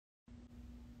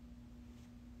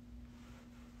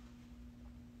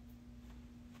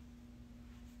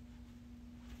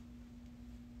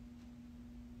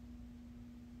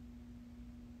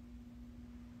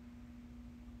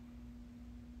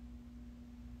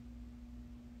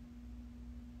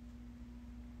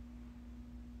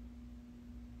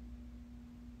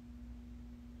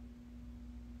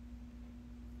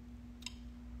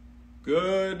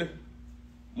Good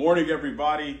morning,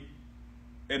 everybody.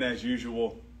 And as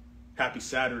usual, happy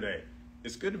Saturday.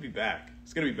 It's good to be back.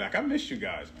 I miss you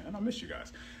guys, man.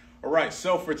 All right,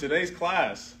 so for today's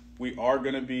class, we are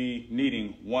going to be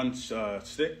needing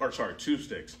two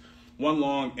sticks, one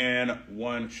long and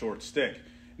one short stick.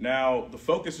 Now, the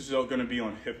focus is going to be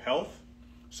on hip health.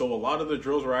 So a lot of the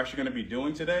drills we're actually going to be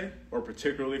doing today, or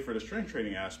particularly for the strength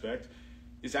training aspect,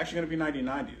 is actually going to be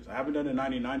 90-90s. I haven't done a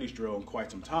 90-90s drill in quite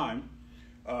some time,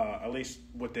 at least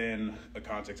within a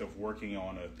context of working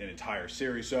on an entire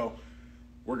series. So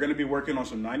we're going to be working on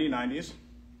some 90-90s.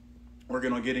 We're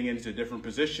going to getting into different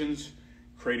positions,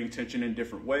 creating tension in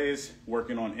different ways,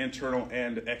 working on internal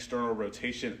and external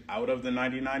rotation out of the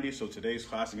 90-90. So today's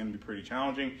class is going to be pretty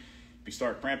challenging. If you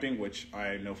start cramping, which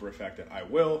I know for a fact that I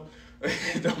will,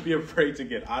 don't be afraid to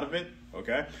get out of it,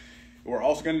 okay? We're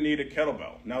also going to need a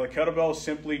kettlebell. Now, the kettlebell is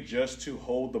simply just to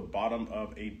hold the bottom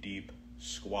of a deep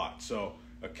squat. So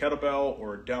a kettlebell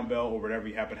or a dumbbell or whatever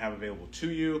you happen to have available to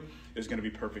you is going to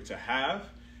be perfect to have.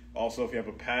 Also, if you have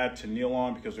a pad to kneel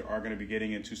on, because we are going to be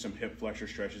getting into some hip flexor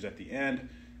stretches at the end,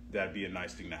 that'd be a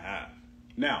nice thing to have.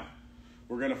 Now,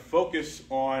 we're going to focus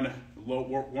on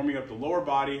warming up the lower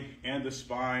body and the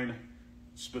spine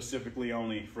specifically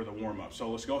only for the warm-up.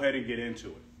 So let's go ahead and get into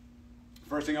it.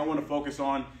 First thing I want to focus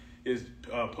on is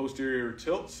posterior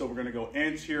tilts. So we're going to go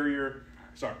anterior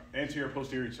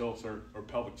posterior tilts or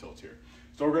pelvic tilts here.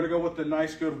 So we're going to go with the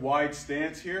nice good wide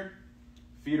stance here.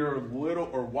 Feet are a little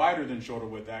or wider than shoulder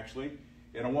width actually,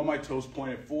 and I want my toes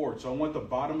pointed forward. So I want the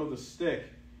bottom of the stick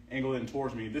angled in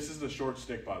towards me. This is the short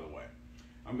stick, by the way.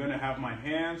 I'm going to have my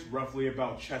hands roughly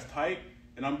about chest height,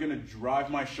 and I'm going to drive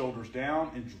my shoulders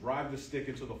down and drive the stick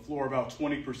into the floor about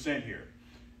 20% here.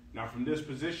 Now from this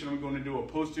position, I'm going to do a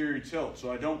posterior tilt. So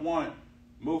I don't want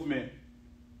movement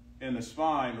in the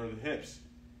spine or the hips.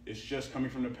 It's just coming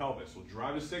from the pelvis. So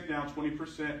drive the stick down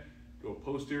 20%, do a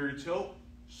posterior tilt,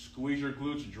 squeeze your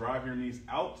glutes, drive your knees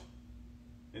out,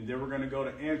 and then we're going to go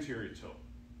to anterior tilt.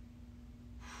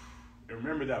 And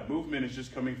remember that movement is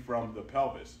just coming from the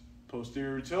pelvis.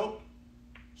 Posterior tilt,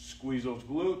 squeeze those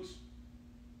glutes,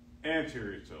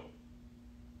 anterior tilt.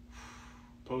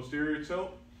 Posterior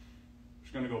tilt,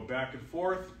 just going to go back and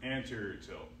forth, anterior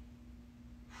tilt.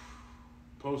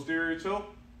 Posterior tilt,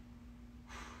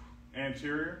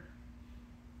 anterior,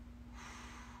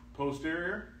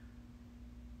 posterior,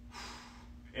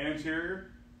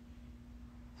 anterior,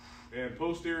 and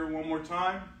posterior one more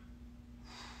time.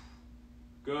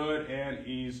 Good, and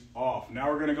ease off. Now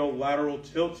we're going to go lateral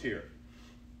tilt here.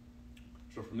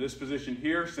 So from this position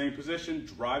here, same position,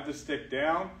 drive the stick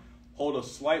down, hold a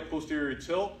slight posterior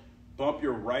tilt, bump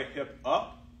your right hip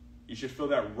up. You should feel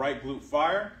that right glute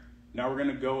fire. Now we're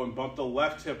going to go and bump the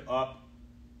left hip up,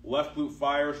 left glute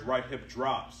fires, right hip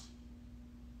drops.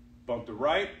 Bump the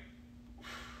right.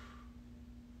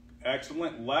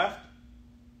 Excellent. Left.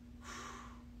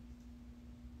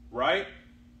 Right.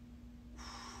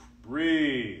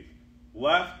 Breathe.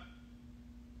 Left.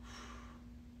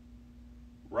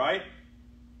 Right.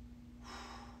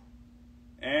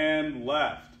 And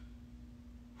left.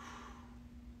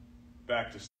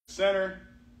 Back to center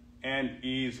and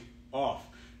ease off.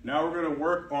 Now we're going to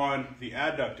work on the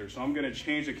adductor. So I'm going to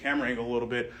change the camera angle a little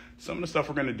bit. Some of the stuff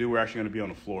we're going to do, we're actually going to be on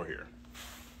the floor here.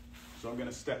 So I'm going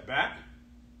to step back.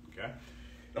 Okay.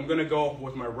 I'm going to go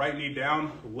with my right knee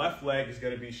down. Left leg is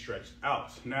going to be stretched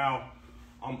out. Now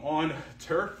I'm on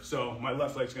turf, so my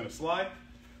left leg's going to slide.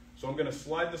 So I'm going to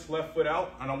slide this left foot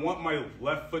out, and I want my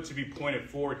left foot to be pointed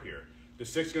forward here. The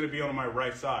stick's going to be on my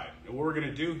right side. And what we're going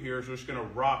to do here is we're just going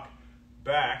to rock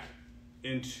back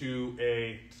into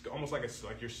it's almost like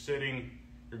you're sitting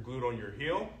your glute on your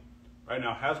heel. Right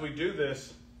now, as we do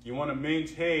this, you want to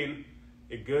maintain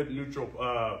a good neutral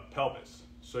pelvis.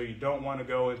 So you don't want to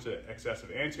go into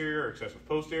excessive anterior or excessive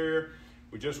posterior.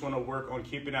 We just want to work on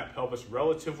keeping that pelvis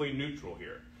relatively neutral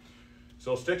here.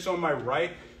 So sticks on my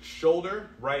right shoulder,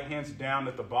 right hand's down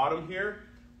at the bottom here,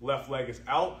 left leg is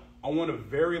out. I want to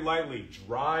very lightly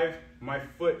drive my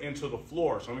foot into the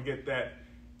floor. So I'm going to get that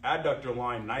adductor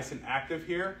line nice and active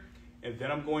here, and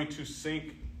then I'm going to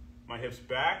sink my hips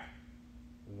back,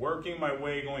 working my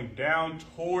way going down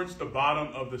towards the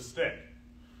bottom of the stick.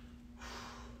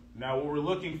 Now what we're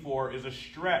looking for is a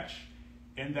stretch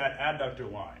in that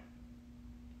adductor line.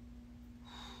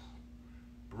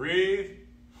 Breathe.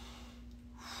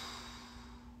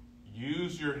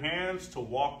 Use your hands to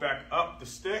walk back up the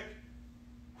stick.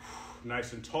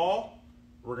 Nice and tall.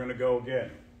 We're going to go again.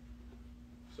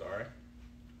 Sorry.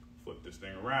 Flip this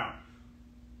thing around.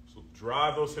 So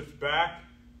drive those hips back.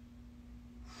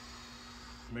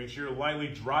 Make sure you're lightly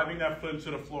driving that foot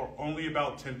into the floor, only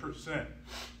about 10%.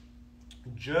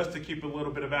 just to keep a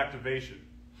little bit of activation.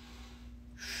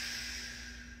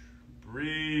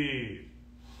 Breathe.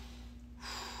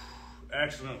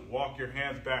 Excellent. Walk your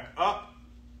hands back up.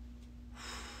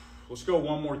 Let's go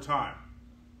one more time.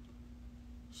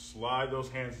 Slide those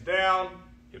hands down,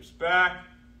 hips back.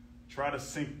 Try to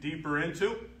sink deeper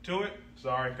into it.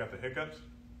 Sorry, got the hiccups.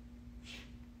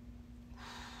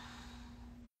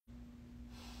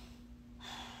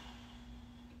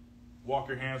 Walk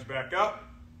your hands back up.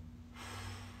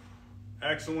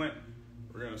 Excellent.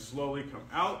 We're going to slowly come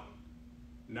out.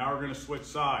 Now we're going to switch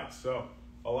sides. So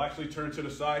I'll actually turn to the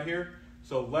side here.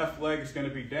 So left leg is going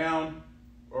to be down,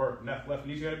 or left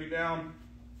knee's going to be down.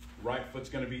 Right foot's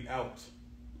going to be out.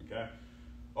 Okay.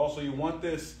 Also, you want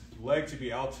this leg to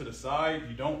be out to the side.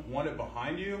 You don't want it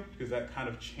behind you because that kind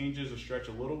of changes the stretch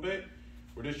a little bit.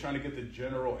 We're just trying to get the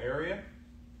general area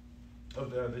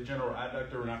of the general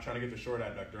adductor. We're not trying to get the short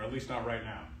adductor, at least not right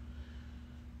now.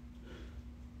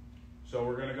 So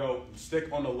we're gonna go stick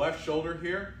on the left shoulder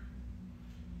here.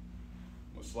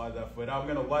 We'll slide that foot out. I'm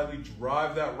gonna lightly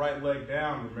drive that right leg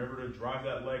down. Remember to drive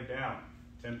that leg down,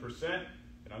 10%,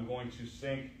 and I'm going to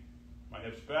sink my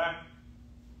hips back.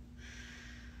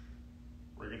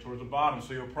 Bring it towards the bottom.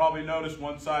 So you'll probably notice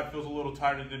one side feels a little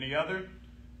tighter than the other.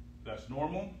 That's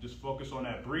normal. Just focus on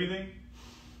that breathing,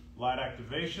 light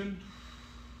activation.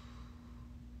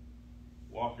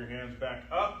 Walk your hands back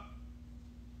up.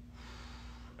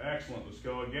 Excellent. Let's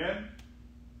go again.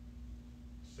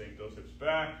 Sink those hips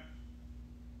back.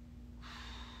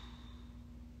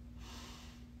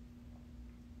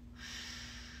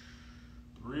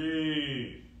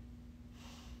 Breathe.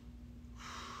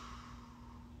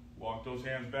 Walk those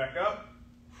hands back up.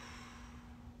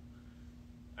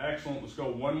 Excellent. Let's go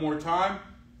one more time.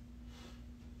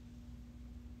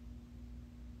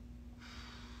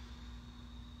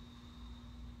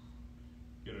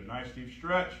 Get a nice deep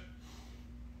stretch.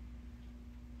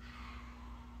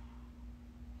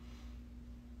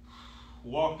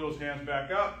 Walk those hands back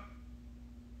up.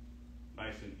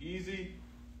 Nice and easy.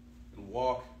 And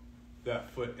walk that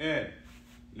foot in.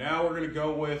 Now we're going to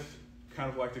go with kind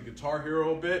of like the Guitar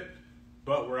Hero a bit,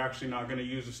 but we're actually not going to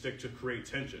use a stick to create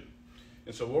tension.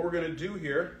 And so what we're going to do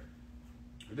here,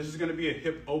 this is going to be a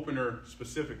hip opener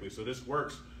specifically. So this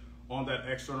works on that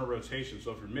external rotation.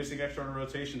 So if you're missing external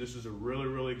rotation, this is a really,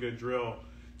 really good drill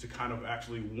to kind of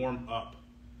actually warm up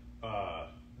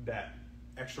that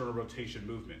external rotation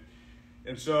movement.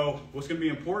 And so what's going to be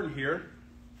important here,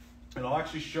 and I'll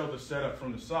actually show the setup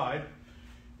from the side,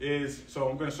 is, so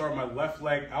I'm going to start my left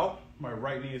leg out, my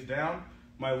right knee is down.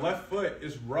 My left foot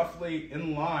is roughly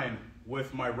in line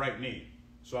with my right knee.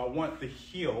 So I want the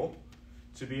heel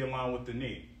to be in line with the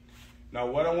knee. Now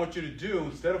what I want you to do,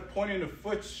 instead of pointing the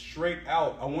foot straight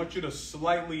out, I want you to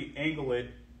slightly angle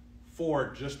it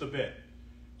forward just a bit.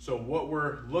 So what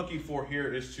we're looking for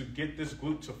here is to get this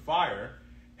glute to fire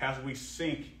as we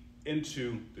sink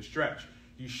into the stretch.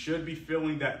 You should be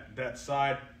feeling that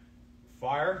side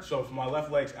fire. So if my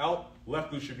left leg's out,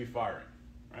 left glute should be firing.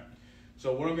 Right?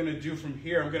 So what I'm going to do from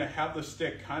here, I'm going to have the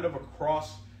stick kind of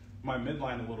across my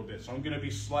midline a little bit. So I'm going to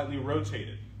be slightly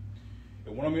rotated.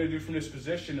 And what I'm going to do from this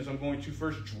position is I'm going to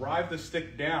first drive the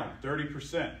stick down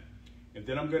 30%. And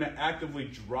then I'm going to actively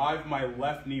drive my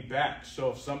left knee back.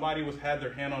 So if somebody had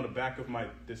their hand on the back of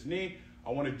this knee, I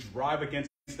want to drive against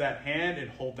that hand and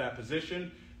hold that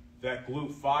position. That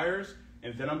glute fires.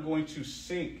 And then I'm going to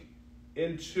sink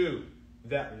into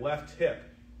that left hip,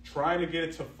 trying to get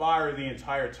it to fire the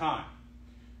entire time.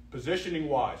 Positioning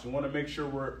wise, we want to make sure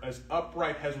we're as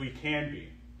upright as we can be.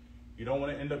 You don't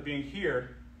want to end up being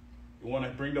here. You want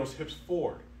to bring those hips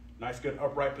forward. Nice, good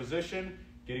upright position,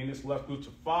 getting this left glute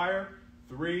to fire.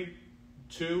 3,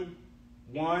 2,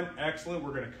 1, excellent.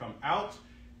 We're going to come out,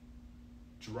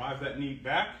 drive that knee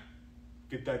back,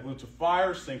 get that glute to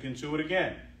fire, sink into it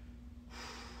again.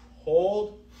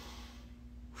 Hold,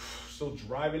 still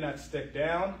driving that stick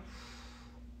down.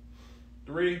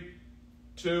 3,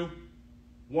 2,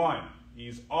 1,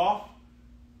 ease off.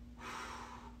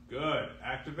 Good,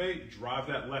 activate, drive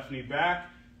that left knee back,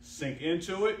 sink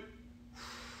into it.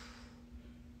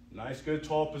 Nice, good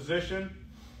tall position.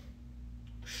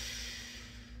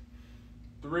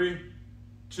 3,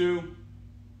 2,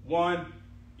 1,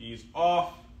 ease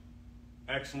off.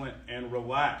 Excellent, and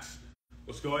relax.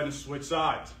 Let's go ahead and switch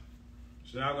sides.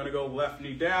 So now I'm going to go left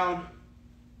knee down,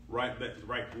 right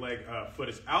leg foot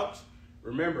is out.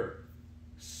 Remember,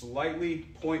 slightly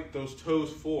point those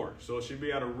toes forward. So it should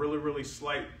be at a really, really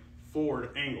slight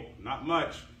forward angle. Not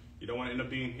much. You don't want to end up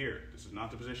being here. This is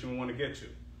not the position we want to get to.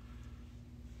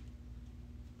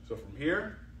 So from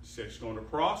here, 6 going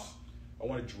across. I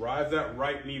want to drive that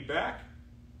right knee back.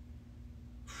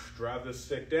 drive the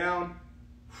stick down,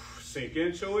 sink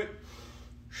into it,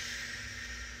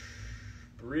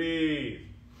 breathe.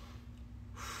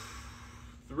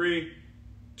 3,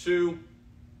 2,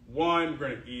 1, we're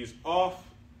gonna ease off,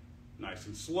 nice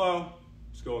and slow.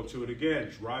 Let's go into it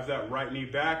again. Drive that right knee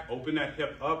back, open that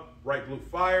hip up, right glute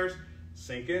fires,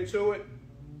 sink into it.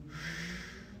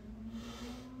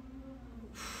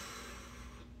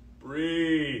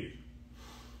 Breathe.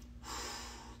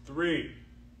 3,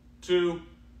 2,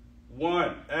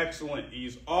 1, excellent,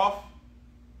 ease off.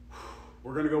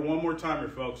 We're gonna go one more time here,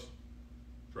 folks.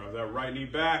 Drive that right knee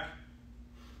back,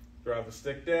 drive the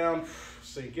stick down,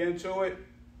 sink into it.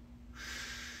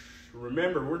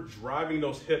 Remember, we're driving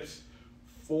those hips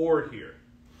forward here.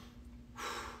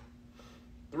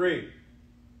 3,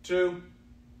 2,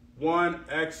 1,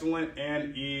 excellent,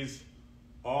 and ease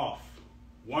off.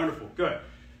 Wonderful, good.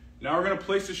 Now we're gonna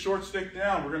place the short stick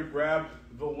down. We're gonna grab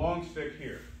the long stick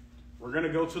here. We're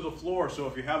gonna go to the floor. So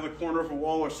if you have the corner of a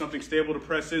wall or something stable to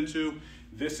press into,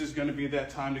 this is gonna be that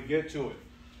time to get to it.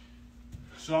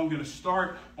 So I'm gonna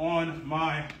start on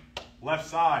my left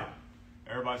side.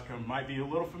 Everybody's might be a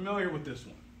little familiar with this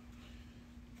one.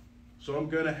 So I'm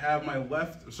gonna have my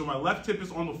left hip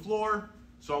is on the floor.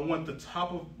 So I want the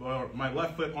top of my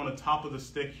left foot on the top of the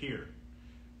stick here.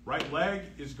 Right leg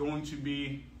is going to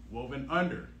be woven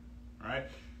under, all right?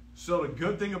 So the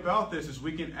good thing about this is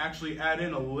we can actually add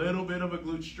in a little bit of a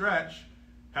glute stretch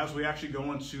as we actually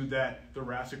go into that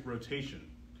thoracic rotation.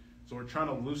 So we're trying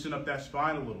to loosen up that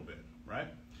spine a little bit, right?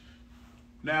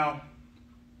 Now,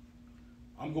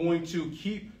 I'm going to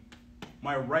keep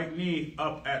my right knee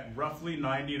up at roughly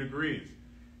 90 degrees.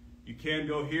 You can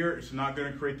go here, it's not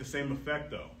gonna create the same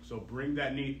effect though. So bring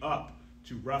that knee up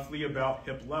to roughly about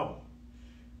hip level.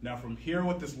 Now from here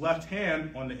with this left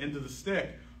hand on the end of the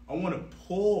stick, I wanna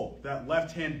pull that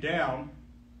left hand down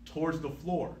towards the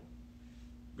floor.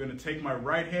 I'm gonna take my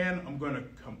right hand, I'm gonna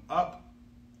come up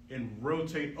and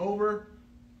rotate over.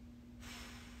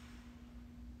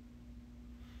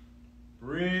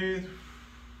 Breathe.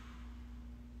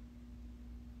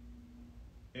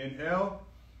 Inhale.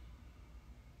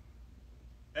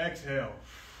 Exhale.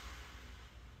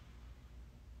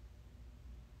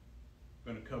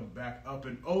 Gonna come back up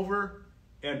and over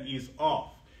and ease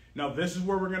off. Now this is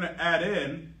where we're gonna add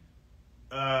in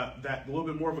that little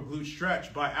bit more of a glute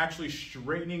stretch by actually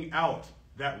straightening out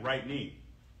that right knee.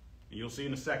 And you'll see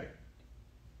in a second.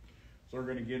 So we're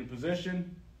gonna get in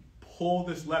position, pull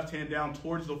this left hand down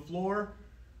towards the floor.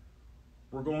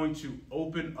 We're going to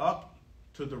open up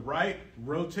to the right,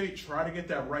 rotate, try to get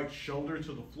that right shoulder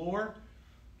to the floor.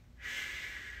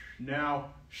 Now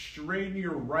straighten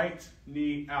your right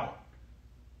knee out.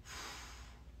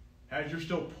 As you're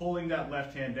still pulling that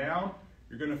left hand down,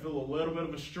 you're gonna feel a little bit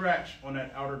of a stretch on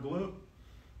that outer glute.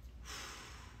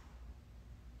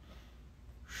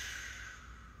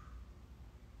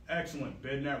 Excellent,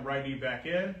 bend that right knee back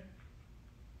in.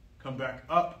 Come back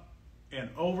up and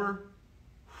over.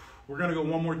 We're gonna go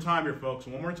one more time here, folks,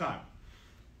 one more time.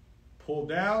 Pull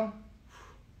down,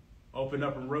 open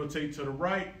up and rotate to the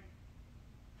right.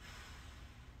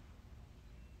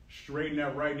 Straighten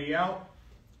that right knee out.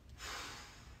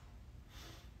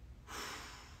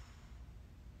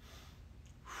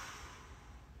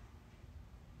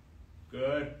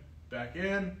 Good, back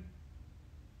in,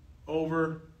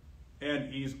 over,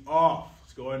 and ease off.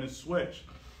 Let's go ahead and switch.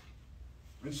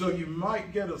 And so you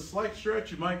might get a slight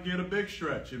stretch, you might get a big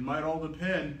stretch. It might all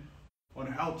depend on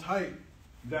how tight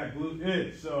that glute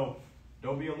is. So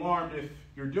don't be alarmed if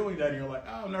you're doing that and you're like,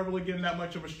 oh, I'm not really getting that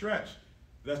much of a stretch.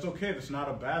 That's okay, that's not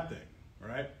a bad thing,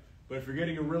 right? But if you're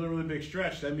getting a really, really big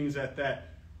stretch, that means that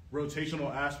that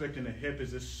rotational aspect in the hip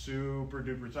is just super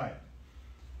duper tight.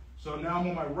 So now I'm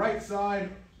on my right side,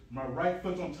 my right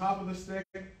foot's on top of the stick,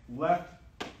 left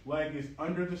leg is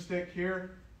under the stick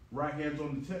here, right hand's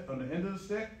on the end of the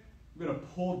stick. I'm gonna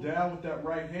pull down with that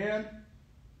right hand,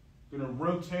 gonna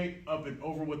rotate up and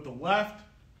over with the left.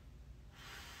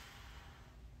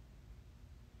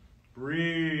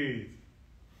 Breathe.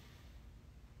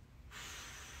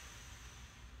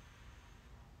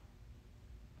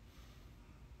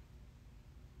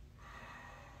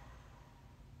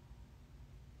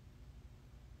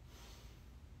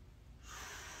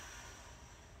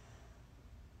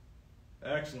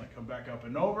 Excellent, come back up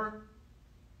and over,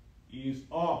 ease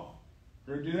off.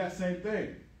 We're gonna do that same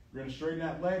thing. We're gonna straighten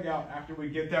that leg out after we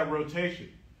get that rotation.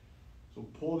 So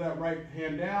pull that right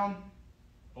hand down,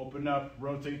 open up,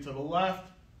 rotate to the left.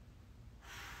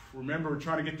 Remember, we're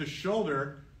trying to get the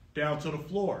shoulder down to the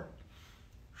floor.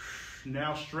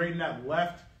 Now straighten that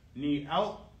left knee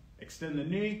out, extend the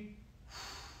knee.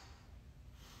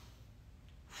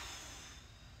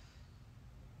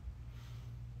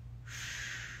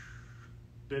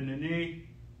 bend the knee,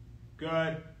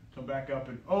 good. Come back up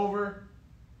and over,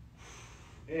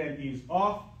 and ease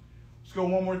off. Let's go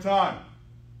one more time.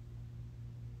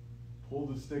 Pull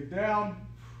the stick down,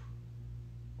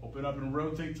 open up and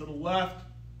rotate to the left,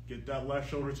 get that left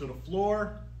shoulder to the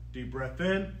floor, deep breath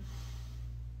in,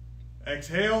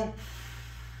 exhale,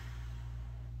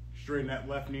 straighten that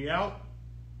left knee out.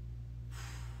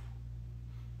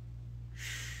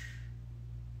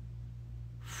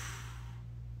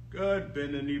 Good,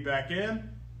 bend the knee back in,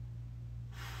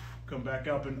 come back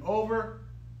up and over,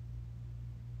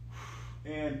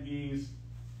 and ease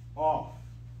off.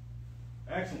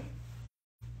 Excellent.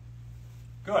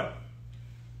 Good.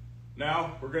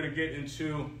 Now we're going to get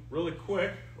into, really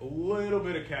quick, a little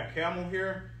bit of cat-camel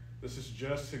here. This is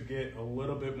just to get a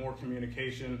little bit more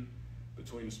communication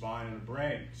between the spine and the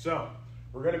brain. So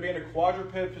we're going to be in a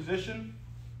quadruped position.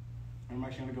 I'm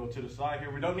actually going to go to the side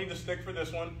here. We don't need the stick for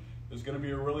this one. There's going to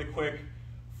be a really quick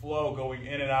flow going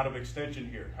in and out of extension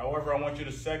here. However, I want you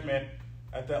to segment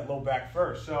at that low back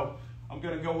first. So I'm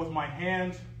going to go with my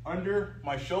hands under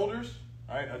my shoulders.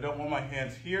 All right, I don't want my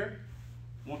hands here.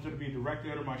 I want them to be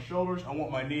directly under my shoulders. I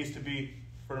want my knees to be,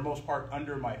 for the most part,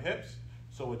 under my hips.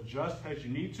 So adjust as you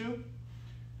need to.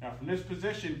 Now from this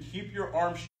position, keep your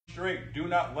arms straight. Do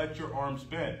not let your arms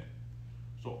bend.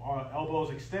 So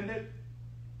elbows extended.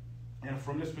 And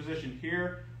from this position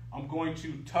here, I'm going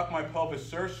to tuck my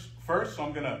pelvis first. So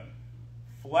I'm going to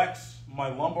flex my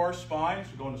lumbar spine.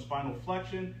 So go into spinal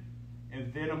flexion.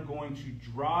 And then I'm going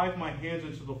to drive my hands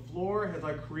into the floor as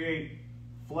I create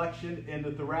flexion in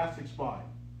the thoracic spine.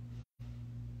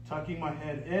 Tucking my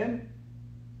head in.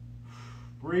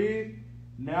 Breathe.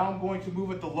 Now I'm going to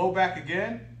move at the low back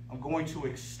again. I'm going to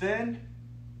extend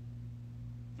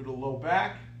through the low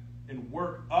back and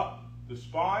work up the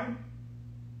spine.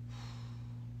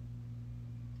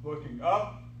 Looking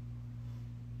up.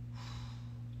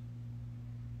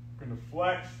 Going to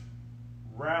flex,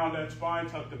 round that spine,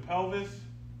 tuck the pelvis.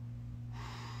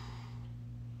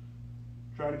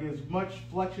 Try to get as much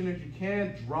flexion as you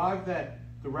can. Drive that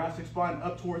thoracic spine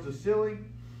up towards the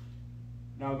ceiling.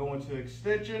 Now go into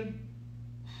extension.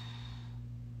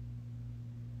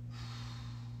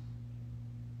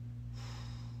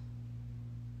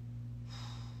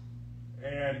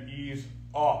 And ease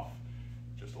off.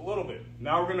 Just a little bit.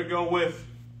 Now we're going to go with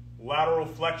lateral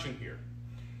flexion here.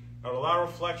 Now the lateral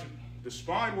flexion, the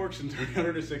spine works in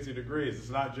 360 degrees.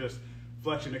 It's not just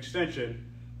flexion extension,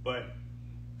 but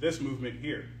this movement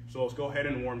here. So let's go ahead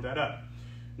and warm that up.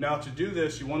 Now to do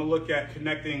this, you want to look at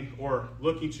connecting or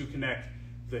looking to connect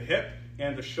the hip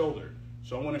and the shoulder.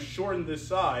 So I want to shorten this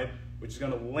side, which is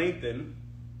going to lengthen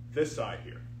this side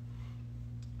here.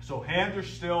 So hands are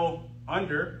still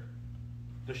under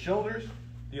the shoulders.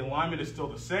 The alignment is still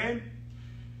the same.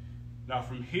 Now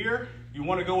from here, you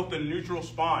want to go with the neutral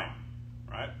spine,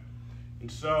 right?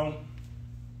 And so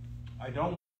I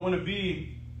don't want to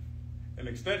be an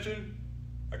extension.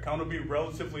 I kind of be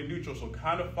relatively neutral. So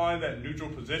kind of find that neutral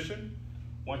position.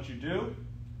 Once you do,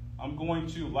 I'm going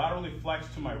to laterally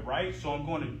flex to my right. So I'm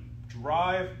going to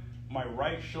drive my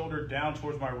right shoulder down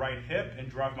towards my right hip and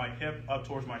drive my hip up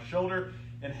towards my shoulder.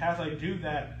 And as I do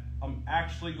that, I'm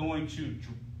actually going to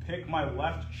pick my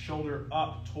left shoulder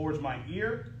up towards my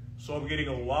ear. So I'm getting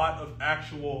a lot of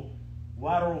actual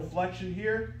lateral flexion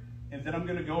here. And then I'm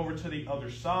going to go over to the other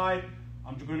side.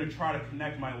 I'm going to try to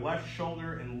connect my left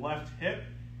shoulder and left hip.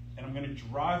 And I'm going to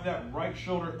drive that right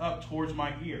shoulder up towards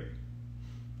my ear.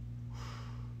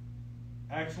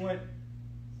 Excellent.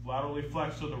 Laterally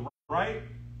flex to the right.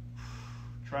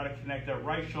 Try to connect that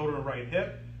right shoulder and right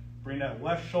hip. Bring that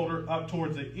left shoulder up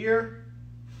towards the ear.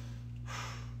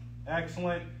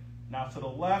 Excellent. Now to the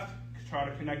left, try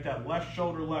to connect that left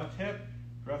shoulder, left hip.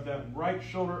 Drive that right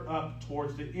shoulder up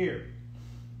towards the ear.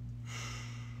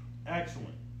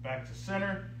 Excellent. Back to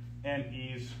center and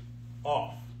ease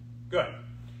off. Good.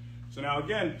 So now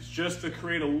again, it's just to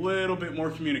create a little bit more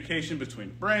communication between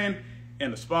the brain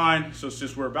and the spine. So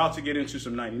since we're about to get into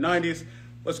some 90-90s,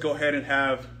 let's go ahead and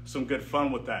have some good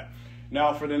fun with that.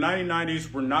 Now for the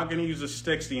 90-90s, we're not going to use the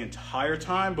sticks the entire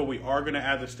time, but we are going to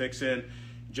add the sticks in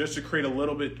just to create a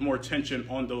little bit more tension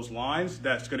on those lines.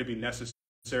 That's going to be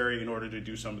necessary in order to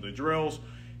do some of the drills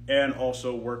and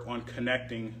also work on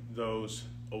connecting those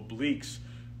obliques,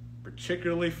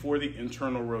 particularly for the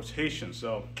internal rotation.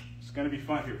 So it's going to be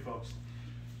fun here, folks.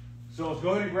 So let's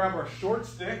go ahead and grab our short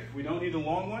stick. We don't need the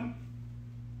long one.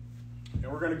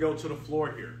 And we're going to go to the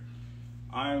floor here.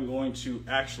 I am going to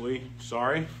actually,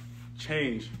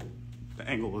 change the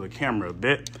angle of the camera a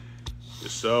bit,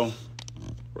 just so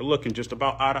we're looking just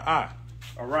about eye to eye.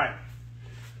 All right.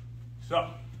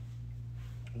 So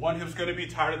one hip's going to be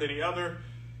tighter than the other.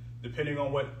 depending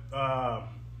on what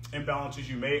imbalances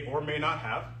you may or may not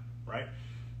have, right?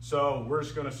 So we're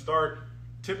just gonna start,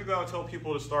 typically I'll tell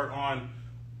people to start on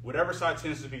whatever side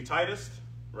tends to be tightest,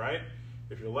 right?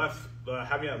 If your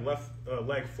having that left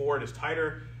leg forward is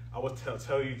tighter, I would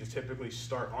tell you to typically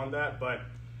start on that, but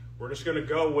we're just gonna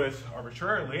go with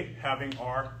arbitrarily having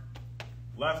our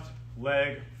left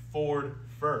leg forward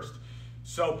first.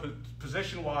 So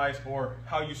position-wise, or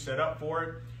how you set up for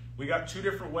it, we got two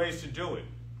different ways to do it,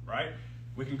 right?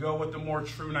 We can go with the more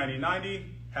true 90-90,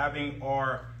 having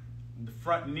our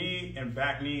front knee and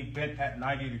back knee bent at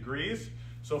 90 degrees.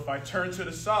 So if I turn to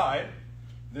the side,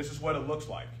 this is what it looks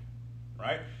like,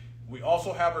 right? We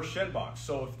also have our shin box.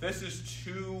 So if this is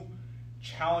too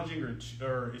challenging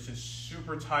or it's just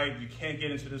super tight, you can't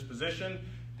get into this position,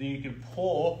 then you can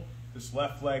pull this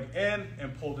left leg in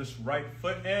and pull this right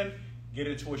foot in, get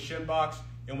into a shin box,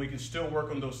 and we can still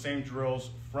work on those same drills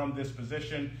from this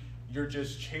position. You're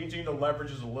just changing the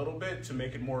leverages a little bit to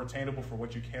make it more attainable for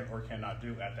what you can or cannot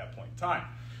do at that point in time.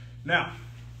 Now,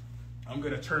 I'm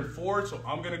gonna turn forward, so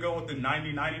I'm gonna go with the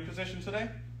 90-90 position today.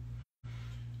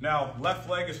 Now, left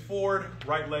leg is forward,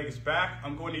 right leg is back.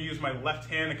 I'm going to use my left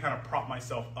hand to kind of prop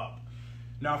myself up.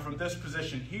 Now, from this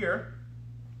position here,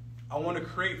 I want to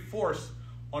create force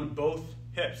on both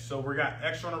hips. So we got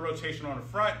external rotation on the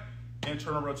front,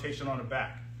 internal rotation on the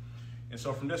back. And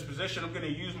so from this position, I'm going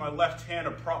to use my left hand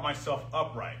to prop myself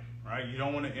upright, right? You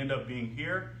don't want to end up being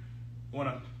here. You want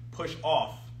to push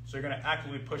off. So you're going to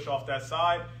actively push off that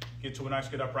side, get to a nice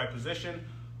good upright position.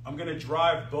 I'm going to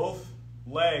drive both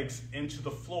legs into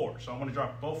the floor. So I'm going to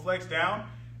drop both legs down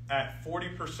at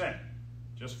 40%,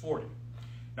 just 40.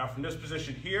 Now from this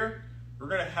position here, we're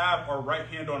going to have our right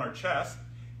hand on our chest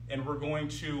and we're going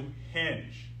to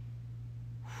hinge.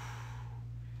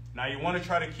 Now you want to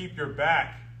try to keep your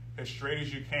back as straight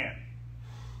as you can.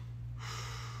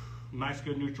 Nice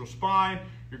good neutral spine.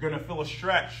 You're going to feel a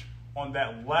stretch on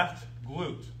that left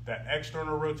glute, that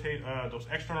external rotate, those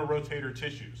external rotator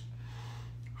tissues.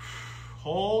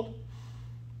 Hold.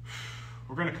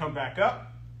 We're going to come back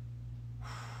up.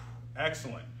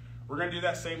 Excellent. We're going to do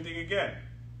that same thing again.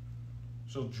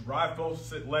 So drive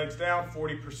both legs down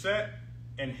 40%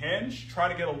 and hinge. Try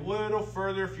to get a little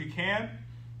further if you can.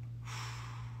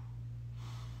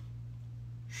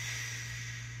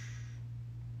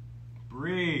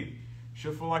 Breathe.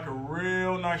 Should feel like a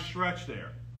real nice stretch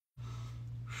there.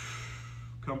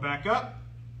 Come back up.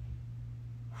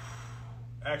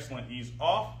 Excellent. Ease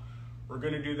off. We're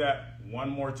going to do that one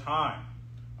more time.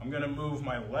 I'm going to move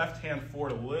my left hand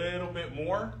forward a little bit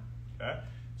more. Okay.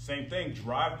 Same thing.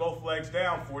 Drive both legs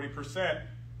down 40%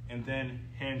 and then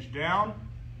hinge down.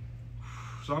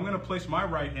 So I'm going to place my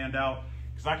right hand out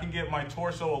because I can get my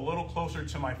torso a little closer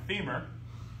to my femur.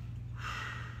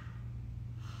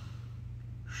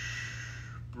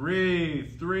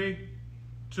 Breathe. 3,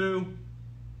 2,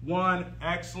 1.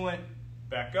 Excellent.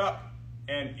 Back up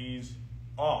and ease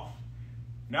off.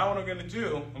 Now what I'm going to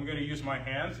do, I'm going to use my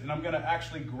hands and I'm going to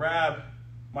actually grab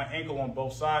my ankle on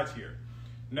both sides here.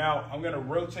 Now I'm going to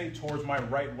rotate towards my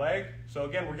right leg. So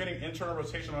again, we're getting internal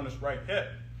rotation on this right hip.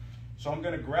 So I'm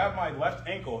going to grab my left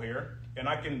ankle here and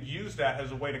I can use that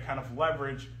as a way to kind of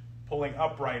leverage pulling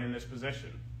upright in this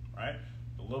position, right?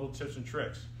 The little tips and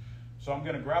tricks. So I'm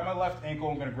going to grab my left ankle,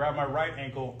 I'm going to grab my right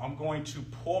ankle. I'm going to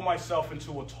pull myself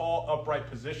into a tall upright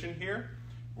position here.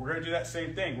 We're going to do that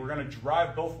same thing. We're going to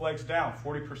drive both legs down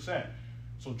 40%.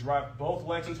 So drive both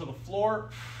legs into the floor,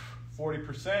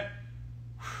 40%.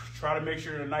 Try to make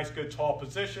sure you're in a nice, good, tall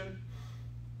position.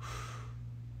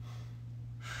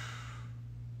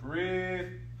 Breathe.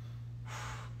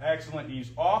 Excellent.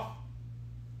 Ease off.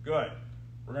 Good.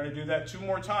 We're going to do that 2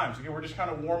 more times. Again, we're just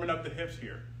kind of warming up the hips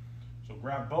here. So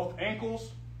grab both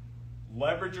ankles,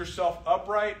 leverage yourself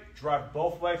upright, drive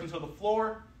both legs into the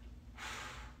floor.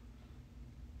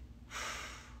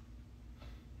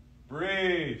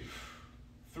 Breathe.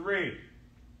 3,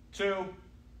 2,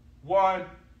 1.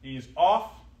 Ease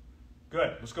off.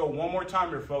 Good. Let's go one more time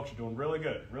here, folks. You're doing really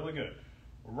good. Really good.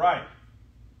 All right.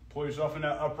 Pull yourself in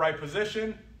that upright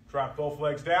position. Drop both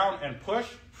legs down and push.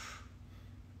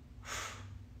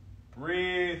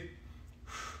 Breathe.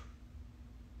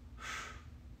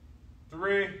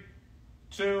 3,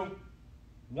 2,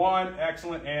 1.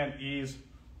 Excellent. And ease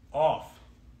off.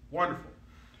 Wonderful.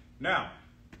 Now,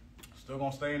 still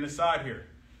going to stay in this side here.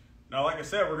 Now, like I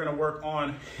said, we're going to work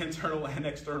on internal and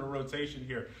external rotation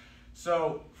here.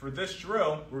 So for this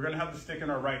drill, we're going to have the stick in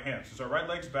our right hand. Since our right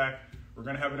leg's back, we're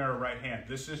going to have it in our right hand.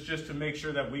 This is just to make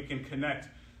sure that we can connect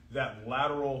that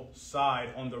lateral side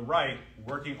on the right,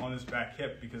 working on this back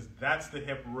hip, because that's the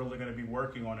hip we're really going to be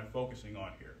working on and focusing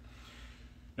on here.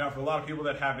 Now, for a lot of people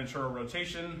that have internal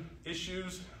rotation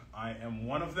issues, I am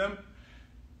one of them.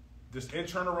 This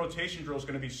internal rotation drill is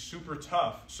going to be super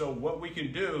tough. So what we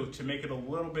can do to make it a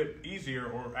little bit easier,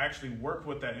 or actually work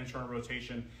with that internal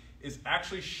rotation, is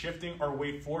actually shifting our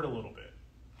weight forward a little bit.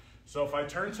 So if I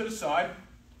turn to the side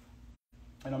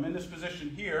and I'm in this position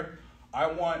here, I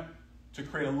want to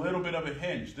create a little bit of a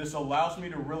hinge. This allows me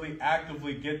to really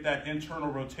actively get that internal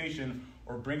rotation,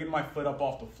 or bringing my foot up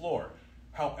off the floor.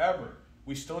 However,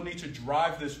 we still need to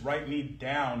drive this right knee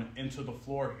down into the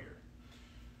floor here.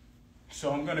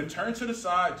 So I'm gonna turn to the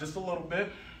side just a little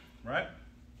bit, right?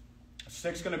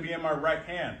 Stick's gonna be in my right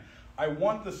hand. I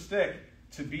want the stick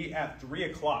to be at 3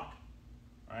 o'clock,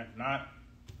 right? Not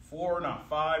 4, not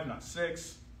 5, not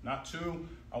 6, not 2.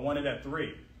 I want it at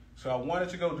 3. So I want it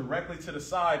to go directly to the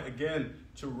side, again,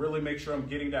 to really make sure I'm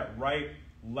getting that right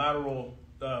lateral,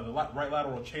 right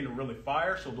lateral chain to really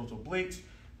fire, so those obliques,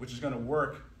 which is gonna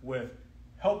work with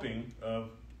helping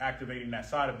of activating that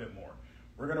side a bit more.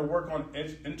 We're gonna work on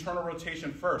internal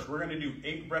rotation first. We're gonna do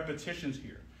 8 repetitions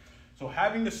here. So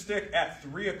having the stick at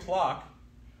 3 o'clock,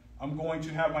 I'm going to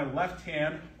have my left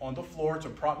hand on the floor to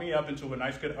prop me up into a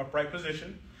nice good upright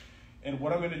position. And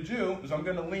what I'm gonna do is I'm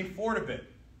gonna lean forward a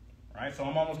bit, right? So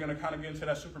I'm almost gonna kind of get into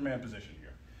that Superman position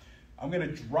here. I'm gonna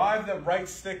drive that right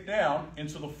stick down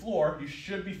into the floor. You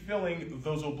should be feeling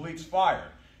those obliques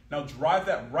fire. Now drive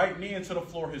that right knee into the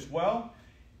floor as well.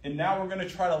 And now we're gonna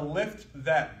try to lift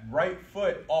that right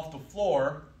foot off the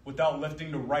floor without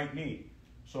lifting the right knee.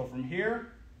 So from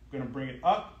here, I'm gonna bring it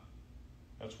up.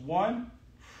 That's 1.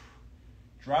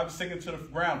 Drive the stick into the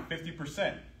ground,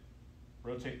 50%.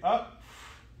 Rotate up.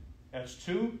 That's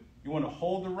 2. You wanna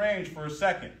hold the range for a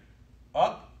second.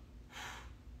 Up.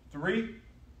 3.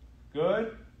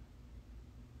 Good.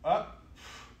 Up.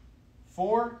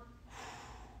 4.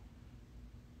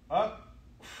 Up.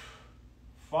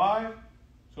 5.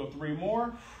 So 3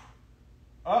 more.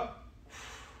 Up.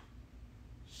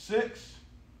 6.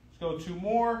 Let's go 2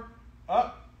 more.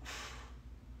 Up.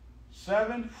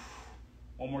 7.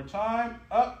 One more time.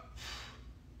 Up.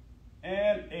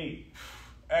 And 8.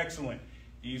 Excellent.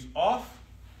 Ease off.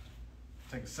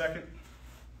 Take a second.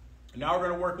 Now we're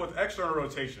going to work with external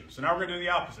rotation. So now we're going to do the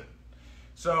opposite.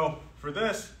 So for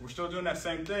this, we're still doing that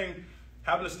same thing,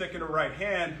 having the stick in the right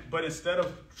hand, but instead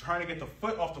of trying to get the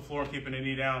foot off the floor and keeping the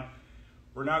knee down,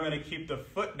 we're now going to keep the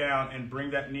foot down and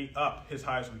bring that knee up as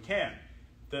high as we can.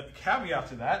 The caveat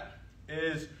to that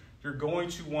is you're going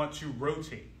to want to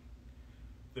rotate.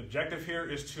 The objective here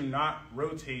is to not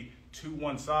rotate to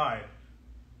one side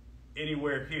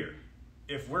anywhere here.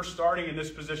 If we're starting in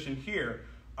this position here,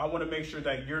 I want to make sure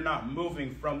that you're not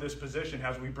moving from this position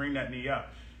as we bring that knee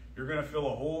up. You're going to feel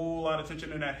a whole lot of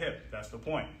tension in that hip. That's the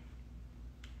point.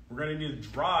 We're going to need to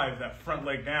drive that front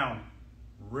leg down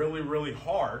really, really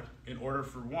hard in order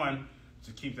for 1,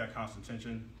 to keep that constant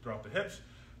tension throughout the hips,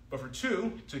 but for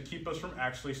 2, to keep us from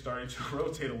actually starting to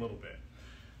rotate a little bit.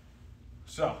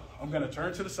 So I'm going to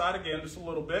turn to the side again just a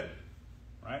little bit,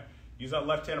 right? Use that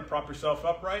left hand to prop yourself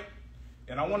upright.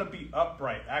 And I want to be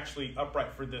upright, actually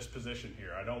upright for this position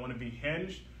here. I don't want to be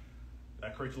hinged.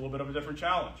 That creates a little bit of a different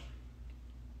challenge.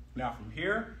 Now from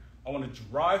here, I want to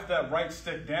drive that right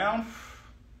stick down,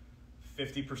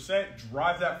 50%.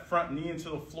 Drive that front knee into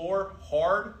the floor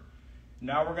hard.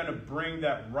 Now we're going to bring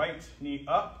that right knee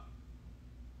up.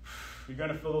 You're going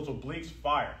to feel those obliques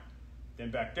fire.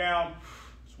 Then back down.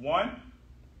 It's 1,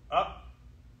 up,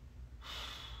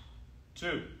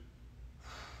 2,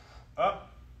 up,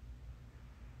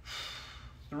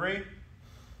 3,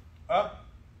 up,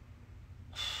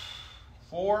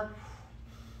 4,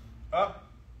 up,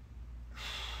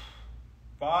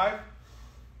 5,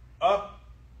 up,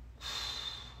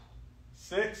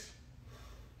 6,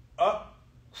 up,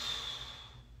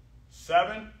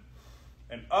 7,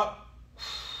 and up,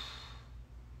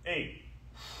 8.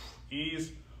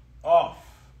 Ease off.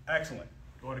 Excellent.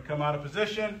 Going to come out of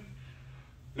position.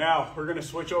 Now we're going to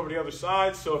switch over to the other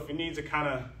side. So if you need to kind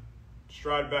of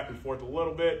stride back and forth a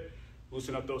little bit,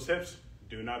 loosen up those hips,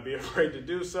 do not be afraid to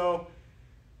do so.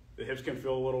 The hips can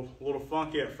feel a little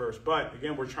funky at first, but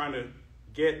again, we're trying to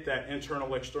get that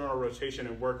internal external rotation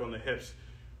and work on the hips,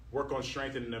 work on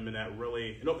strengthening them in that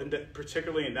really,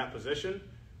 particularly in that position,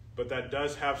 but that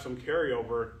does have some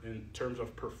carryover in terms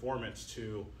of performance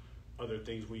to other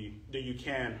things that you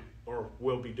can or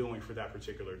will be doing for that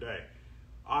particular day.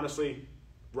 Honestly,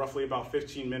 roughly about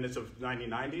 15 minutes of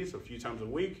 90-90s a few times a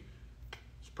week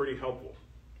is pretty helpful.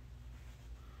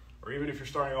 Or even if you're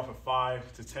starting off at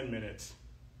 5 to 10 minutes,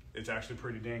 it's actually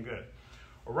pretty dang good.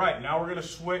 All right, now we're gonna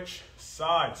switch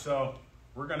sides. So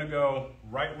we're gonna go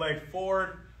right leg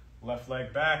forward, left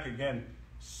leg back. Again,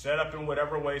 set up in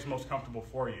whatever way is most comfortable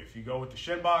for you. If you go with the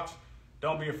shin box,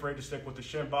 don't be afraid to stick with the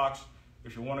shin box.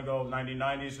 If you want to go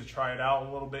 90-90s to try it out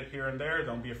a little bit here and there,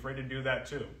 don't be afraid to do that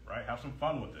too, right? Have some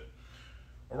fun with it.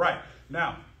 All right,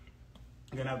 now,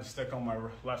 I'm gonna have the stick on my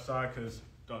left side because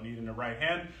don't need it in the right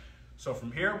hand. So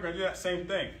from here, we're gonna do that same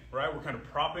thing, right? We're kind of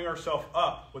propping ourselves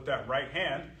up with that right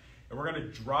hand, and we're gonna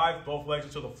drive both legs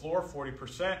into the floor,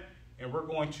 40%, and we're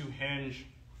going to hinge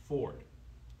forward.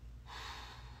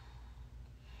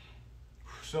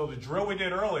 So the drill we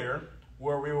did earlier,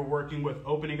 where we were working with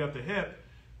opening up the hip,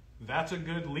 that's a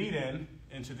good lead-in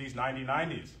into these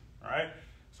 90-90s, all right?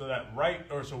 So that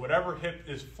so whatever hip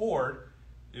is forward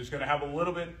is gonna have a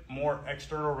little bit more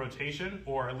external rotation,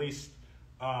 or at least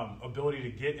ability to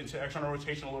get into external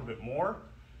rotation a little bit more.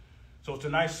 So it's a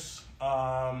nice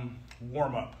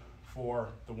warm-up for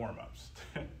the warm-ups.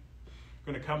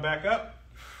 Gonna come back up,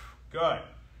 good.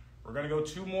 We're gonna go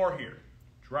 2 more here.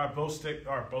 Drive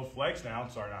both legs down,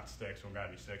 sorry, not sticks, we don't got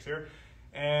any sticks here,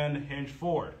 and hinge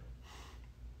forward.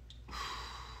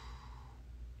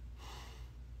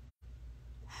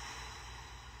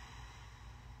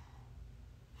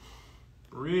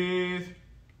 Breathe.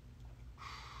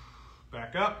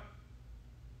 Back up.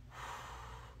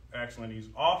 Excellent, ease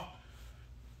off.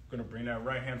 Gonna bring that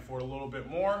right hand forward a little bit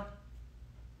more.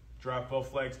 Drop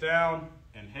both legs down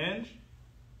and hinge.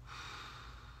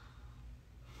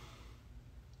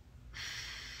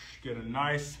 Get a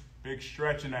nice big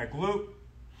stretch in that glute.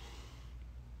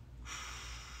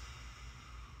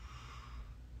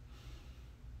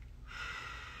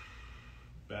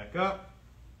 Back up.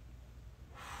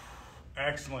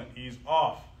 Excellent, ease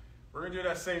off. We're gonna do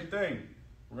that same thing.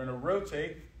 We're gonna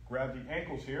rotate, grab the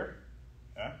ankles here.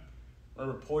 Okay?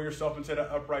 Remember, pull yourself into that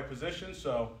upright position.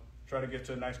 So try to get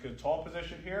to a nice, good tall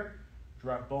position here.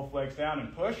 Drop both legs down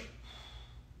and push.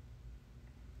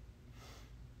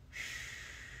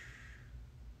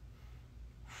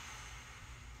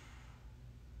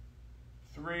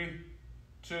 Three,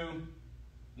 2,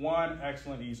 1,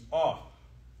 excellent, ease off.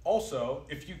 Also,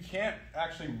 if you can't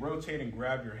actually rotate and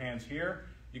grab your hands here,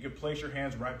 you can place your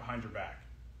hands right behind your back.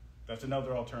 That's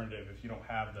another alternative if you don't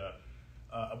have the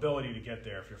ability to get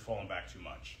there if you're falling back too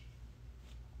much.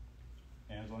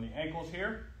 Hands on the ankles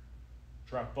here.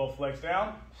 Drop both legs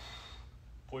down.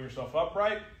 Pull yourself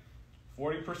upright.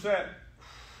 40%.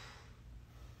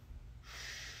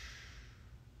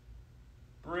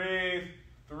 Breathe.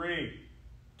 3,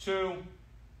 2,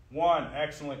 1.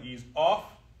 Excellent. Ease off.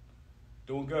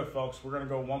 Doing good, folks. We're going to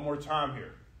go one more time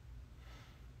here.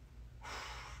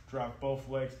 Drop both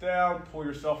legs down. Pull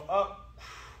yourself up.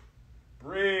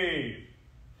 Breathe.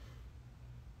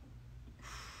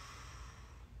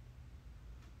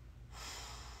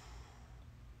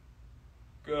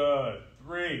 Good.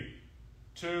 3,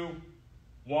 2,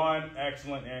 1.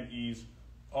 Excellent. And ease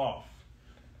off.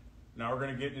 Now we're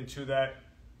going to get into that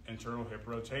internal hip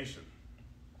rotation.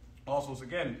 Also,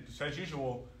 again, just as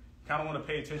usual, kind of want to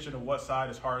pay attention to what side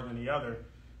is harder than the other.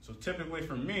 So typically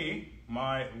for me,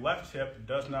 my left hip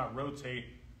does not rotate,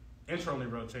 internally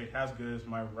rotate as good as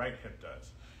my right hip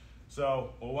does.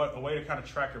 So a way to kind of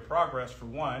track your progress, for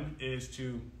one, is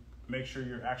to make sure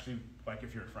you're actually, like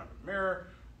if you're in front of a mirror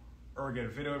or get a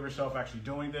video of yourself actually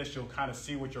doing this, you'll kind of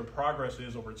see what your progress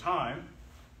is over time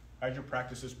as you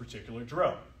practice this particular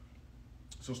drill.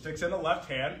 So sticks in the left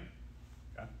hand.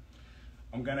 Okay.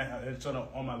 I'm gonna, it's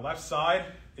on my left side,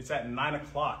 it's at 9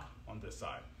 o'clock on this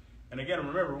side. And again,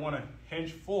 remember, we wanna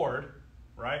hinge forward,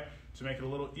 right, to make it a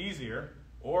little easier.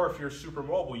 Or if you're super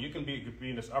mobile, you can be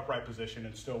in this upright position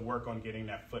and still work on getting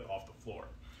that foot off the floor.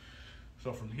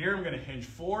 So from here, I'm gonna hinge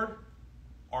forward,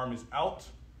 arm is out,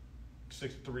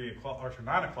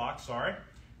 9 o'clock, sorry.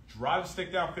 Drive the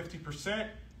stick down 50%,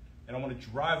 and I wanna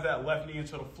drive that left knee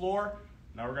into the floor.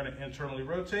 Now we're gonna internally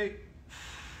rotate.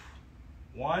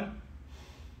 1,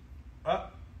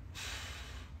 up,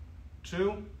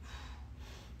 2,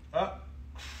 up,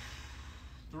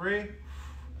 3,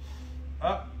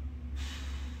 up,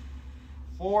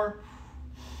 4,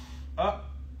 up,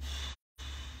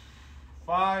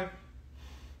 5,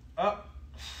 up,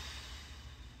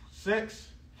 6,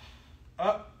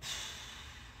 up,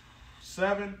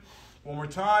 7, one more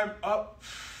time, up,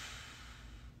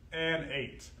 and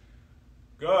 8.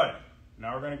 Good.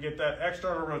 Now we're going to get that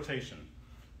external rotation.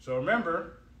 So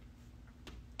remember,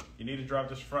 you need to drive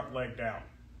this front leg down.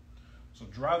 So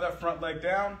drive that front leg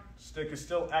down. Stick is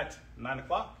still at 9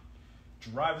 o'clock.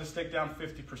 Drive the stick down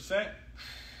 50%.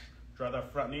 Drive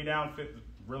that front knee down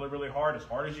really, really hard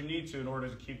as you need to in order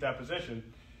to keep that position.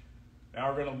 Now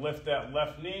we're going to lift that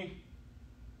left knee.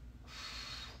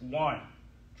 1.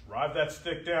 Drive that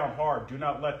stick down hard. Do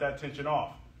not let that tension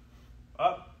off.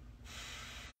 Up.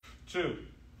 2,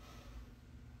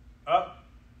 up,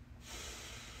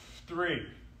 3,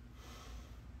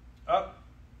 up,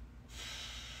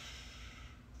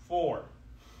 4,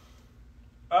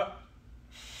 up,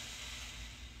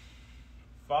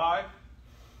 5,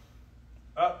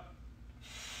 up,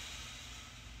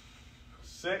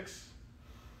 6,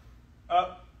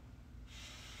 up,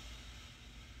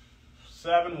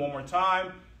 7, one more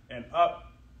time, and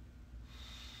up,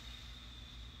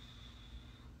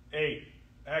 8.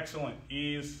 Excellent.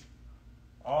 Ease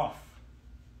off.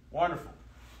 Wonderful.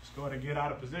 Let's go ahead and get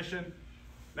out of position.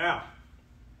 Now,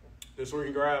 this is where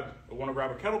you can want to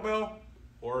grab a kettlebell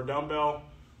or a dumbbell,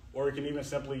 or you can even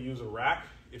simply use a rack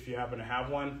if you happen to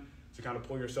have one to kind of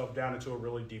pull yourself down into a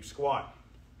really deep squat.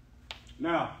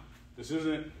 Now, this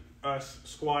isn't us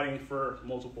squatting for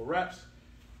multiple reps,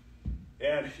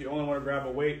 and you only want to grab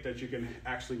a weight that you can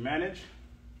actually manage.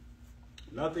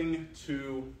 Nothing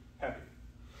too heavy.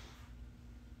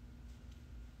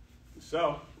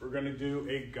 So we're going to do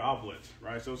a goblet,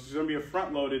 right? So this is going to be a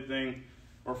front-loaded thing,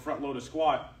 or front-loaded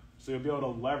squat, so you'll be able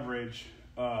to leverage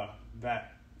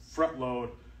that front load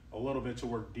a little bit to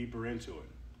work deeper into it,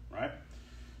 right?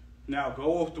 Now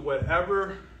go with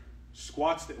whatever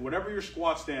your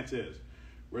squat stance is,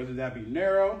 whether that be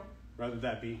narrow, whether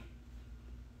that be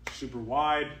super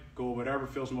wide, go with whatever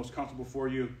feels most comfortable for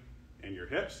you and your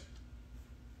hips.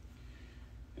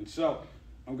 And so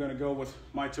I'm going to go with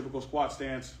my typical squat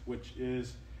stance, which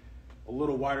is a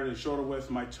little wider than shoulder width.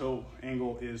 My toe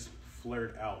angle is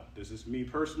flared out. This is me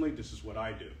personally. This is what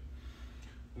I do.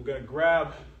 I'm going to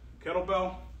grab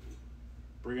kettlebell,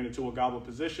 bring it into a goblet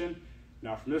position.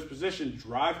 Now from this position,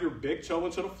 drive your big toe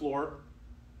into the floor,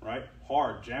 right?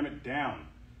 Hard, jam it down,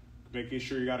 making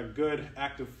sure you got a good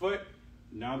active foot.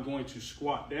 Now I'm going to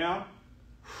squat down,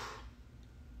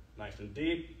 nice and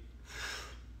deep.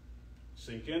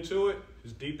 Sink into it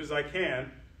as deep as I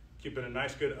can, keeping a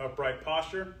nice good upright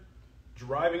posture,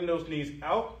 driving those knees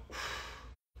out,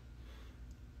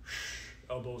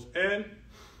 elbows in.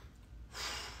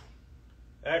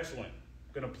 Excellent.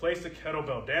 I'm going to place the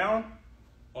kettlebell down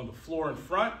on the floor in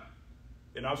front,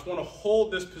 and I just want to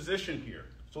hold this position here.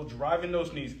 So driving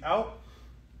those knees out,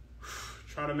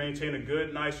 trying to maintain a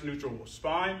good, nice, neutral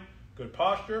spine, good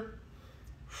posture.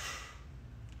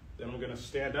 Then I'm going to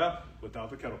stand up without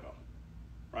the kettlebell,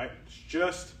 right? It's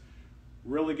just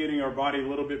really getting our body a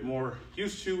little bit more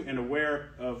used to and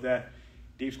aware of that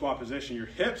deep squat position. Your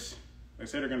hips, like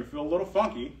I said, are going to feel a little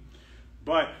funky,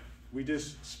 but we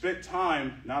just spent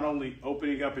time not only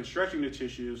opening up and stretching the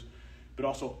tissues, but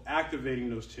also activating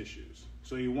those tissues.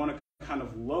 So you want to kind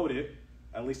of load it,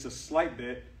 at least a slight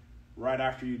bit, right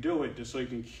after you do it, just so you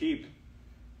can keep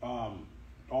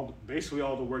basically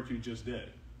all the work you just did,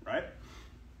 right?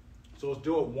 So let's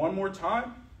do it one more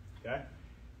time, okay?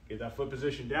 Get that foot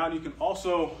position down. You can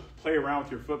also play around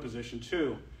with your foot position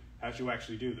too as you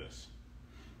actually do this.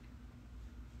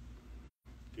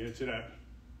 Get into that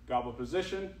goblet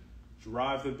position,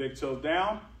 drive the big toe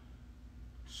down,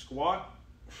 squat.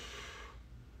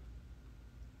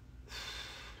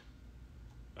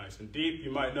 Nice and deep.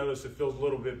 You might notice it feels a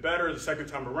little bit better the second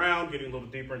time around, getting a little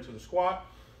deeper into the squat.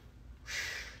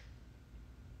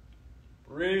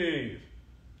 Breathe.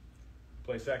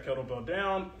 Place that kettlebell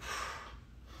down.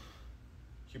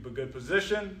 Keep a good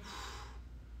position.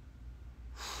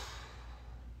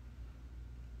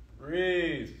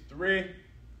 Breathe. 3,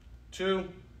 2,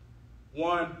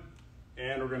 1,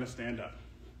 and we're going to stand up.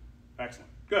 Excellent.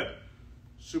 Good.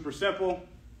 Super simple.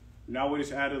 Now we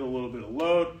just added a little bit of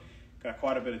load. Got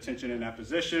quite a bit of tension in that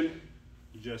position.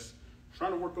 You're just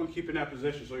trying to work on keeping that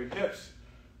position so your hips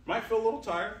might feel a little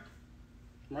tired,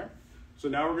 right? So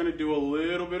now we're going to do a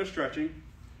little bit of stretching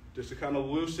just to kind of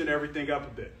loosen everything up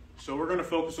a bit. So we're going to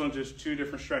focus on just 2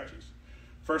 different stretches.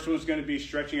 First one is going to be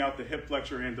stretching out the hip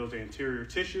flexor and those anterior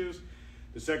tissues.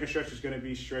 The second stretch is going to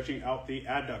be stretching out the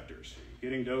adductors,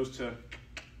 getting those to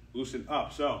loosen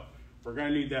up. So we're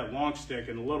going to need that long stick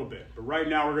in a little bit, but right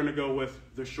now we're going to go with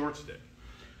the short stick.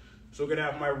 So I'm going to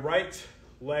have my right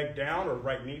leg down or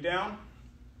right knee down,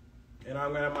 and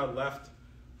I'm going to have my left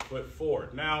foot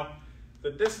forward. Now, the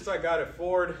distance I got it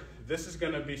forward, this is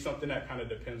going to be something that kind of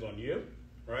depends on you,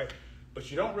 right?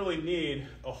 But you don't really need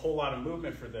a whole lot of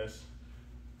movement for this,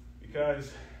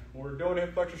 because when we're doing a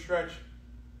hip flexor stretch,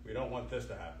 we don't want this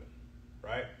to happen,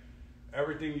 right?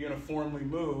 Everything uniformly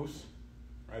moves,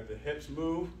 right? The hips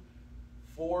move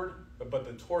forward, but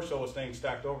the torso is staying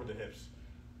stacked over the hips.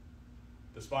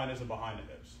 The spine isn't behind the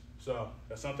hips. So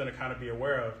that's something to kind of be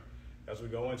aware of as we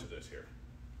go into this here.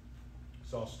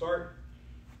 So I'll start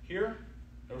here. And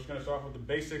we're just going to start with the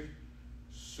basic,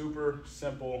 super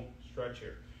simple stretch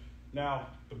here. Now,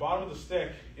 the bottom of the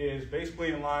stick is basically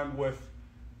in line with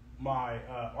my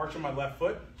arch of my left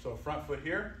foot, so front foot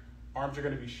here. Arms are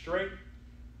going to be straight.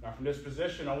 Now from this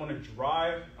position, I want to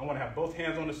drive. I want to have both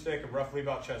hands on the stick at roughly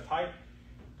about chest height.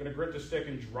 I'm going to grip the stick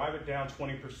and drive it down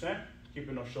 20%,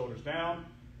 keeping those shoulders down.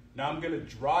 Now I'm going to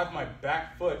drive my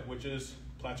back foot, which is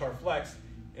plantar flex,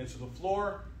 into the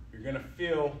floor. You're going to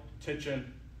feel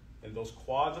tension in those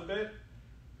quads a bit.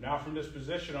 Now from this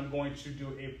position, I'm going to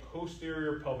do a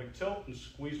posterior pelvic tilt and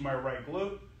squeeze my right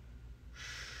glute.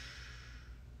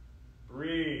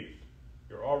 Breathe.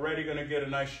 You're already going to get a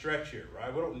nice stretch here,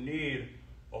 right? We don't need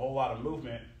a whole lot of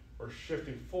movement or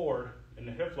shifting forward in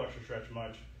the hip flexor stretch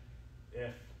much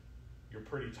if you're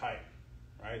pretty tight,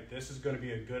 right? This is going to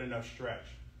be a good enough stretch.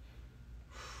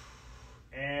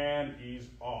 And ease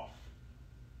off.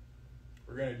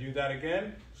 We're going to do that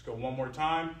again. Let's go one more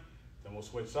time, then we'll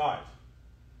switch sides.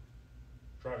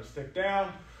 Drive the stick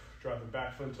down, drive the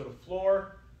back foot into the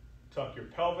floor, tuck your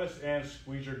pelvis and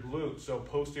squeeze your glute, so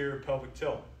posterior pelvic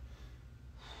tilt.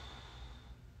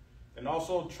 And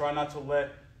also try not to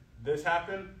let this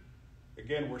happen.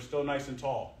 Again, we're still nice and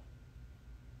tall.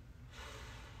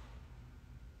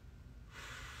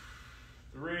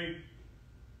 3,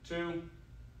 2,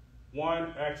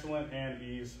 1, excellent, and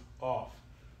ease off.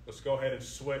 Let's go ahead and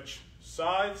switch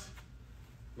sides.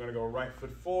 We're gonna go right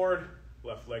foot forward,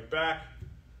 left leg back,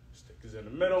 stick is in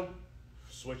the middle,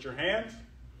 switch your hands.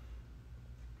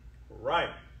 Right,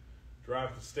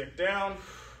 drive the stick down,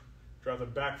 drive the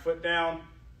back foot down,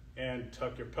 and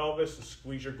tuck your pelvis and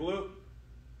squeeze your glute.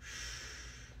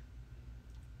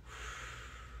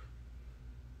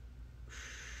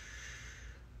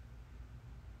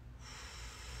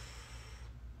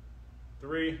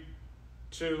 3,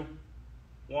 2,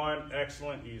 1,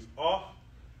 excellent, ease off.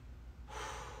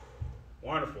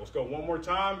 Wonderful, let's go one more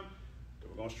time.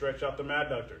 We're gonna stretch out the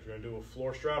adductors. We're gonna do a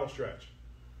floor straddle stretch.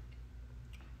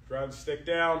 Drive the stick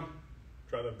down,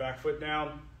 drive the back foot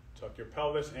down, tuck your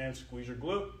pelvis and squeeze your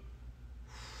glute.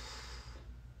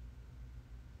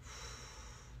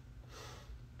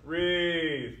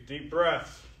 Breathe, deep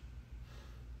breaths.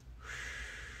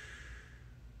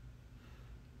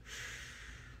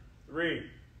 3,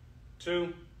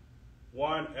 2,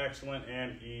 1, excellent,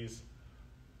 and ease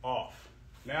off.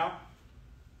 Now,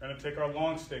 we're gonna take our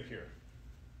long stick here.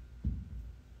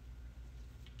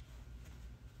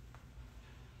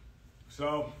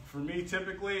 So for me,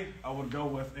 typically, I would go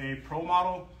with a pro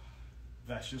model.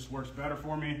 That just works better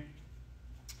for me.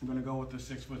 I'm gonna go with the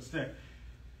 6-foot stick.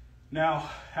 Now,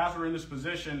 as we're in this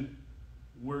position,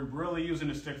 we're really using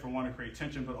the stick for one, to create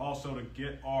tension, but also to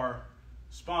get our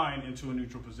spine into a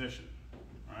neutral position,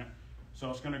 all right? So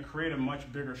it's gonna create a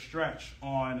much bigger stretch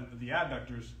on the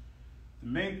adductors. The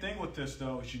main thing with this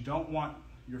though, is you don't want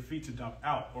your feet to dump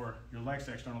out or your legs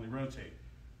to externally rotate.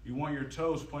 You want your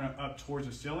toes pointing up towards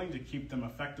the ceiling to keep them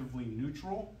effectively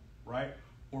neutral, right?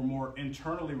 Or more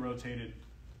internally rotated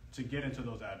to get into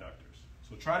those adductors.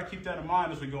 So try to keep that in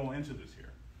mind as we go into this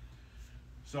here.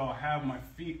 So I have my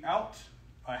feet out.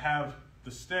 I have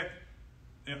the stick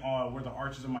where the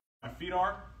arches of my feet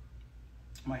are.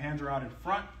 My hands are out in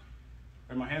front,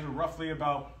 and my hands are roughly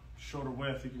about shoulder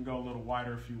width. You can go a little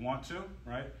wider if you want to,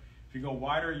 right? If you go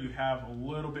wider, you have a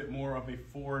little bit more of a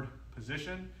forward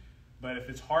position. But if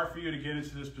it's hard for you to get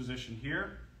into this position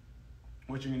here,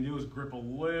 what you can do is grip a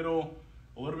little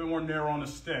bit more narrow on the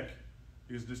stick,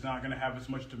 because it's not going to have as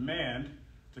much demand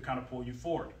to kind of pull you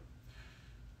forward.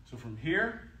 So from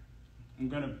here, I'm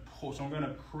going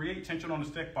to create tension on the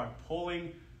stick by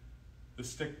pulling the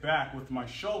stick back with my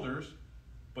shoulders,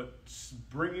 but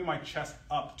bringing my chest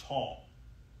up tall,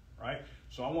 right?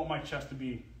 So I want my chest to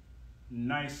be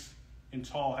nice and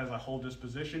tall as I hold this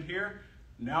position here.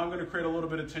 Now I'm going to create a little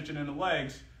bit of tension in the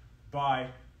legs by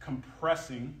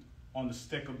compressing on the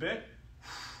stick a bit,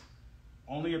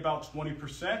 only about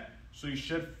 20%, so you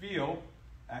should feel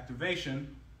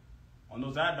activation on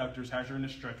those adductors as you're in the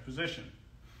stretch position.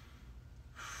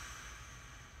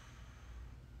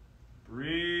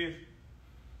 Breathe.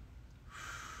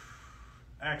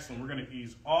 Excellent, we're gonna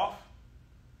ease off.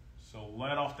 So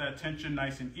let off that tension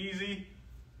nice and easy.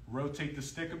 Rotate the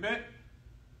stick a bit,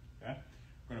 okay?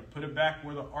 We're gonna put it back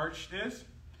where the arch is.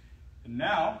 And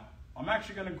now, I'm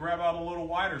actually gonna grab out a little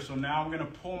wider. So now I'm gonna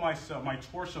pull my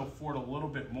torso forward a little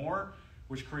bit more,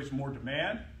 which creates more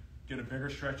demand, get a bigger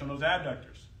stretch on those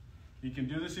adductors. You can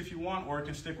do this if you want, or it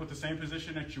can stick with the same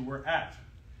position that you were at.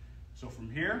 So from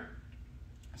here,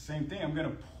 same thing, I'm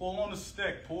gonna pull on the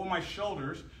stick, pull my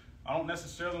shoulders. I don't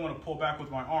necessarily wanna pull back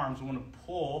with my arms. I wanna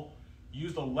pull,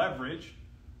 use the leverage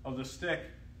of the stick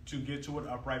to get to an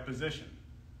upright position.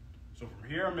 So from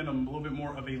here, I'm in a little bit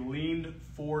more of a leaned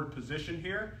forward position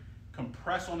here.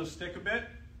 compress on the stick a bit,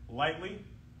 lightly,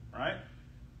 right?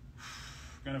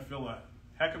 You're gonna feel a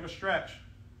heck of a stretch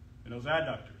in those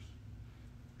adductors.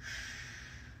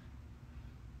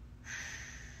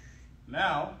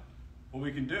 Now, what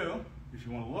we can do, if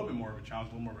you want a little bit more of a challenge,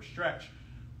 a little more of a stretch,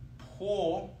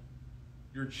 pull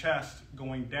your chest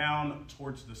going down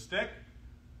towards the stick.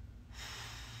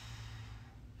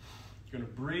 You're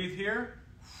gonna breathe here.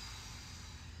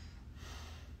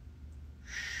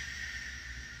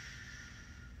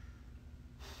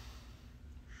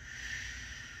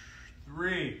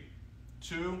 3,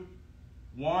 2,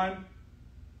 1.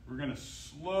 We're gonna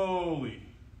slowly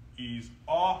ease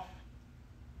off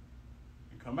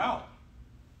and come out.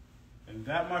 And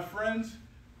that, my friends,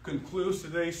 concludes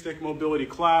today's stick mobility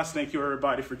class. Thank you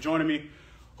everybody for joining me.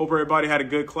 Hope everybody had a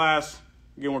good class.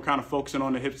 Again, we're kind of focusing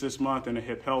on the hips this month and the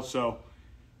hip health, so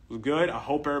it was good. I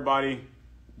hope everybody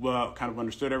kind of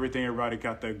understood everything. Everybody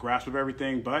got the grasp of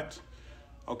everything, but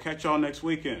I'll catch y'all next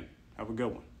weekend. Have a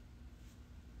good one.